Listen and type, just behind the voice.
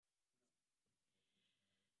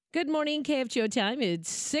Good morning, KFGO time.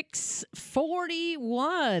 It's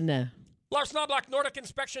 6:41. Lars Knobloch, Nordic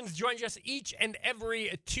Inspections, joins us each and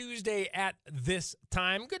every Tuesday at this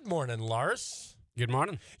time. Good morning, Lars. Good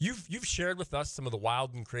morning. You've shared with us some of the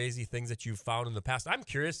wild and crazy things that you've found in the past. I'm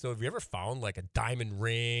curious, though, have you ever found like a diamond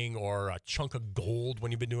ring or a chunk of gold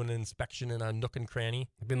when you've been doing an inspection in a nook and cranny?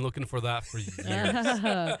 I've been looking for that for years.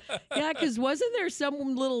 Yeah, because wasn't there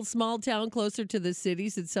some little small town closer to the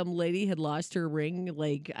cities that some lady had lost her ring,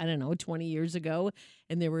 like, I don't know, 20 years ago,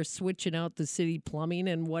 and they were switching out the city plumbing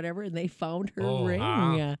and whatever, and they found her ring.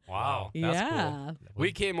 Wow. That's Yeah. cool.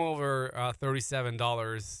 We came over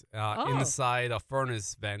 $37 inside a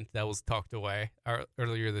furnace vent that was tucked away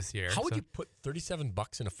earlier this year. How would you put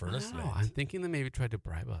 $37 in a furnace vent? I'm thinking they maybe tried to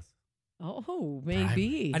bribe us. Oh,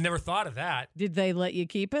 maybe. I never thought of that. Did they let you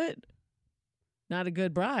keep it? Not a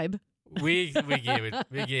good bribe. We gave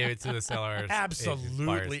it to the sellers.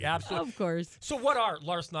 Absolutely. Of course. So what are,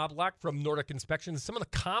 Lars Knobloch from Nordic Inspections, some of the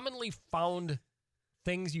commonly found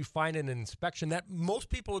things you find in an inspection that most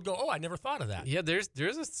people would go, oh, I never thought of that? Yeah, there's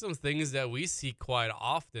some things that we see quite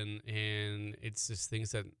often, and it's just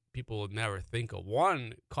things that people would never think of.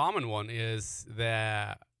 One common one is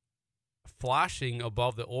that flashing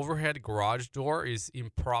above the overhead garage door is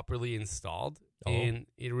improperly installed, and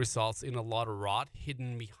it results in a lot of rot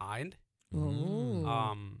hidden behind.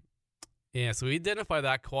 Yeah, so we identify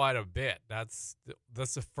that quite a bit. That's the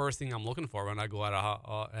first thing I'm looking for when I go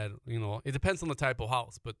it depends on the type of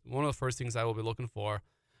house, but one of the first things I will be looking for.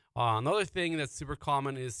 Another thing that's super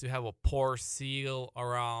common is to have a poor seal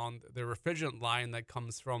around the refrigerant line that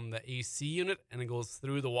comes from the AC unit and it goes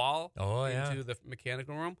through the wall into the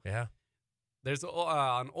mechanical room. Yeah. There's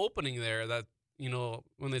an opening there that,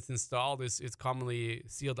 when it's installed, it's commonly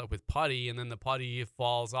sealed up with putty, and then the putty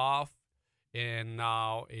falls off, and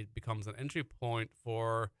now it becomes an entry point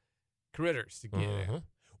for critters to get in.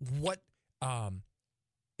 What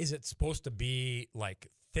is it supposed to be, like,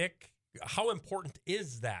 thick? How important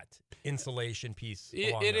is that insulation piece?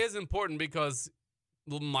 It is important because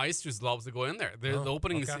the mice just love to go in there. The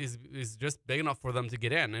opening is just big enough for them to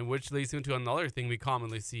get in, and which leads into another thing we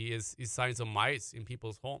commonly see is signs of mice in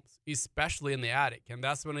people's homes, especially in the attic. And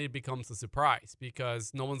that's when it becomes a surprise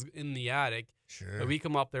because no one's in the attic. Sure. But we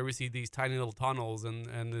come up there, we see these tiny little tunnels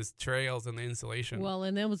and these trails and the insulation. Well,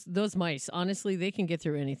 and those mice, honestly, they can get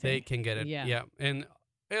through anything. They can get it. Yeah. And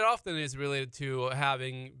it often is related to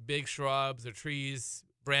having big shrubs or trees,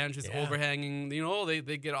 branches overhanging.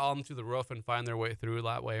 They get onto the roof and find their way through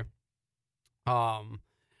that way.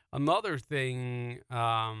 Another thing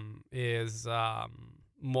is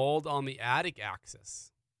mold on the attic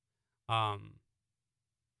axis.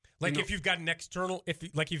 If you've got an external,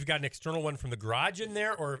 if you've got an external one from the garage in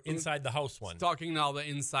there, or inside the house one. Talking now the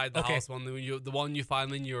inside the house one, the one you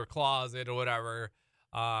find in your closet or whatever.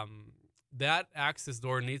 That access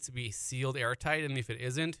door needs to be sealed airtight, and if it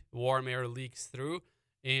isn't, warm air leaks through,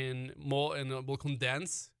 and mold and it will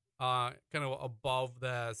condense kind of above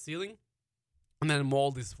the ceiling, and then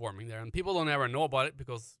mold is forming there. And people don't ever know about it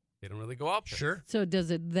because they don't really go up there. Sure. So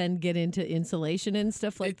does it then get into insulation and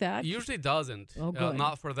stuff like that? It usually doesn't. Good.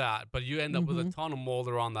 Not for that, but you end up with a ton of mold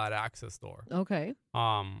around that access door. Okay.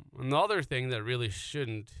 Another thing that really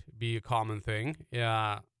shouldn't be a common thing,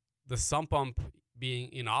 the sump pump being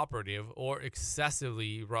inoperative or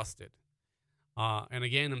excessively rusted. And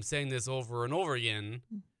again, I'm saying this over and over again.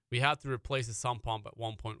 We have to replace the sump pump at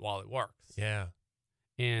one point while it works. Yeah.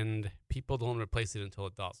 And people don't replace it until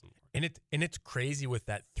it doesn't work. And it's crazy with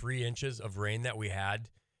that 3 inches of rain that we had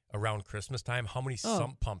around Christmas time. How many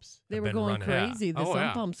sump pumps they have were been going running? crazy. The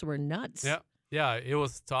sump pumps were nuts. Yeah, it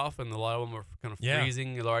was tough, and a lot of them were kind of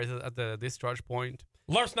freezing right at the discharge point.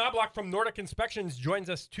 Lars Knobloch from Nordic Inspections joins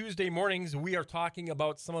us Tuesday mornings. We are talking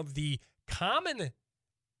about some of the common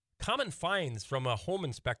finds from a home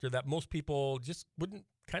inspector that most people just wouldn't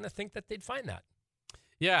kind of think that they'd find that.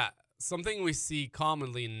 Yeah, something we see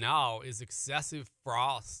commonly now is excessive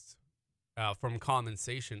frost from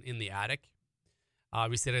condensation in the attic.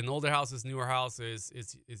 We said in older houses, newer houses,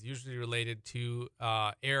 is usually related to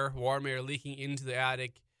warm air leaking into the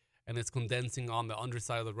attic, and it's condensing on the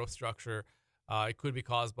underside of the roof structure. It could be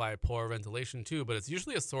caused by poor ventilation too, but it's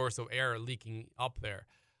usually a source of air leaking up there.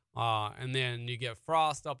 And then you get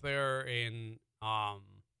frost up there, and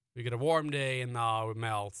you get a warm day, and now it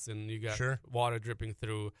melts, and you get water dripping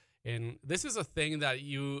through. And this is a thing that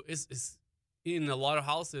is in a lot of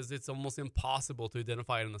houses, it's almost impossible to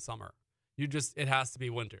identify it in the summer. It has to be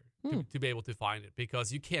winter to be able to find it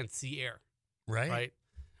because you can't see air. Right.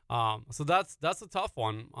 So that's a tough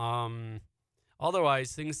one.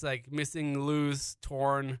 Otherwise, things like missing, loose,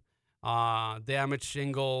 torn, damaged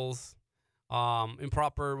shingles,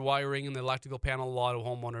 improper wiring in the electrical panel. A lot of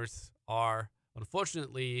homeowners are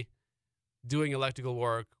unfortunately doing electrical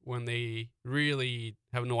work when they really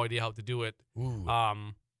have no idea how to do it. Ooh.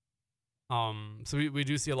 So we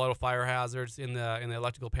do see a lot of fire hazards in the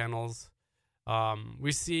electrical panels.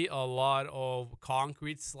 We see a lot of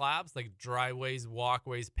concrete slabs, like driveways,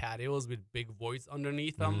 walkways, patios with big voids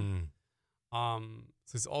underneath them.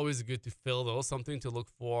 So it's always good to fill those. Something to look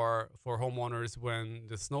for homeowners when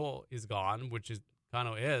the snow is gone, which is kind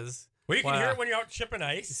of is. Well, you can hear it when you're out shipping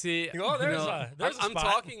ice. See, you go, oh, there's a I'm spot.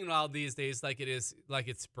 talking about these days like it's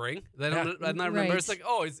spring. Then Yeah. and I remember Right. it's like,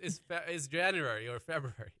 oh, it's January or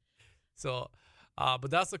February. So,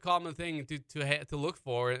 but that's a common thing to look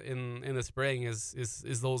for in the spring is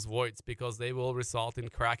those voids, because they will result in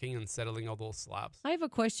cracking and settling of those slabs. I have a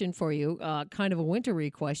question for you, kind of a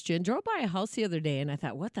wintry question. Drove by a house the other day and I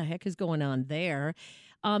thought, what the heck is going on there?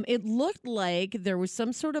 It looked like there was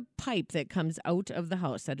some sort of pipe that comes out of the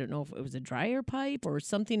house. I don't know if it was a dryer pipe or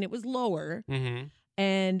something. It was lower Mm-hmm.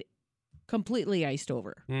 and completely iced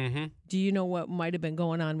over. Mm-hmm. Do you know what might have been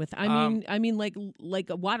going on with? I mean, like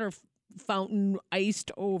a water fountain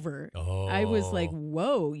iced over. Oh. I was like,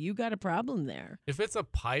 whoa, you got a problem there. If it's a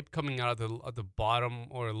pipe coming out at the bottom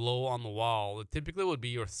or low on the wall, it typically would be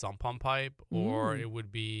your sump pump pipe, or it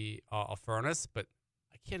would be a furnace. But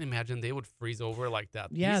I can't imagine they would freeze over like that.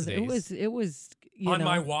 Yeah, these days. it was. You On know,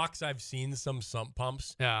 my walks, I've seen some sump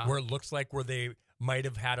pumps Yeah. where it looks like where they might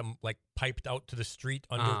have had them like piped out to the street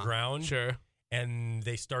underground, Sure. and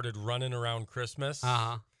they started running around Christmas,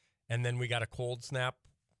 and then we got a cold snap.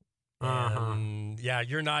 And yeah,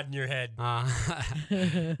 you're nodding your head.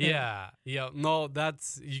 Yeah. No,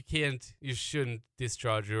 you shouldn't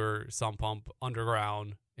discharge your sump pump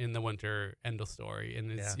underground in the winter. End of story.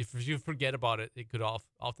 And if you forget about it, it could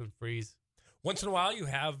often freeze. Once in a while, you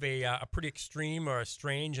have a pretty extreme or a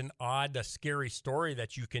strange and odd, scary story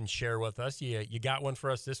that you can share with us. You got one for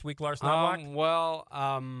us this week, Lars Novak?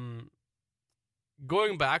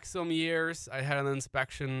 Going back some years, I had an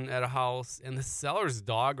inspection at a house, and the seller's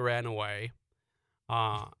dog ran away.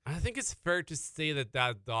 I think it's fair to say that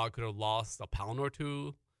dog could have lost a pound or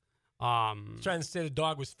two. Trying to say the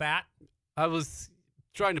dog was fat. I was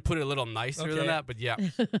trying to put it a little nicer than that, but yeah.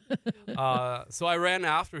 So I ran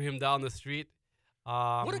after him down the street.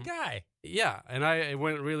 What a guy. Yeah, and I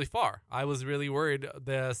went really far. I was really worried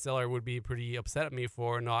the seller would be pretty upset at me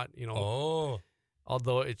for not,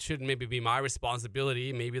 although it should maybe be my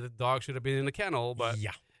responsibility. Maybe the dog should have been in the kennel. But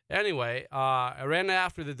yeah. Anyway, I ran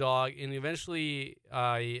after the dog, and eventually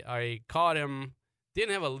I caught him.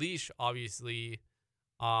 Didn't have a leash, obviously,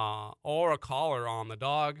 or a collar on the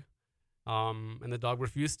dog. And the dog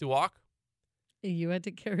refused to walk. You had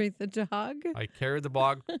to carry the dog? I carried the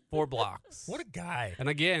dog 4 blocks. What a guy. And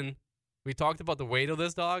again, we talked about the weight of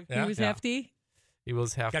this dog. Yeah. He was hefty? He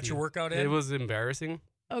was hefty. Got your workout in? It was embarrassing.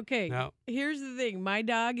 Okay, No. Here's the thing. My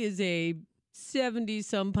dog is a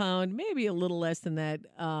 70-some pound, maybe a little less than that,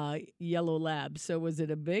 yellow lab. So was it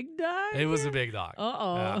a big dog? It was a big dog.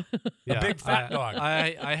 Uh-oh. Yeah. A big fat dog.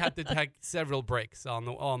 I had to take several breaks on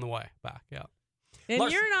the way back. Yeah. And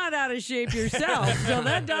Lars- you're not out of shape yourself, so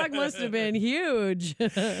that dog must have been huge.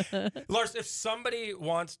 Lars, if somebody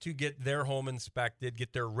wants to get their home inspected,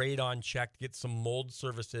 get their radon checked, get some mold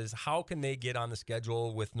services, how can they get on the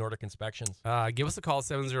schedule with Nordic Inspections? Give us a call,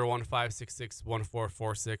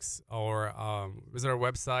 701-566-1446, or visit our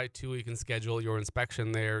website, too. You can schedule your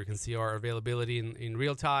inspection there. You can see our availability in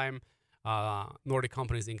real time,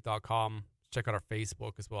 NordicCompaniesInc.com. Check out our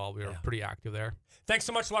Facebook as well. We are pretty active there. Thanks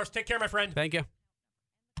so much, Lars. Take care, my friend. Thank you.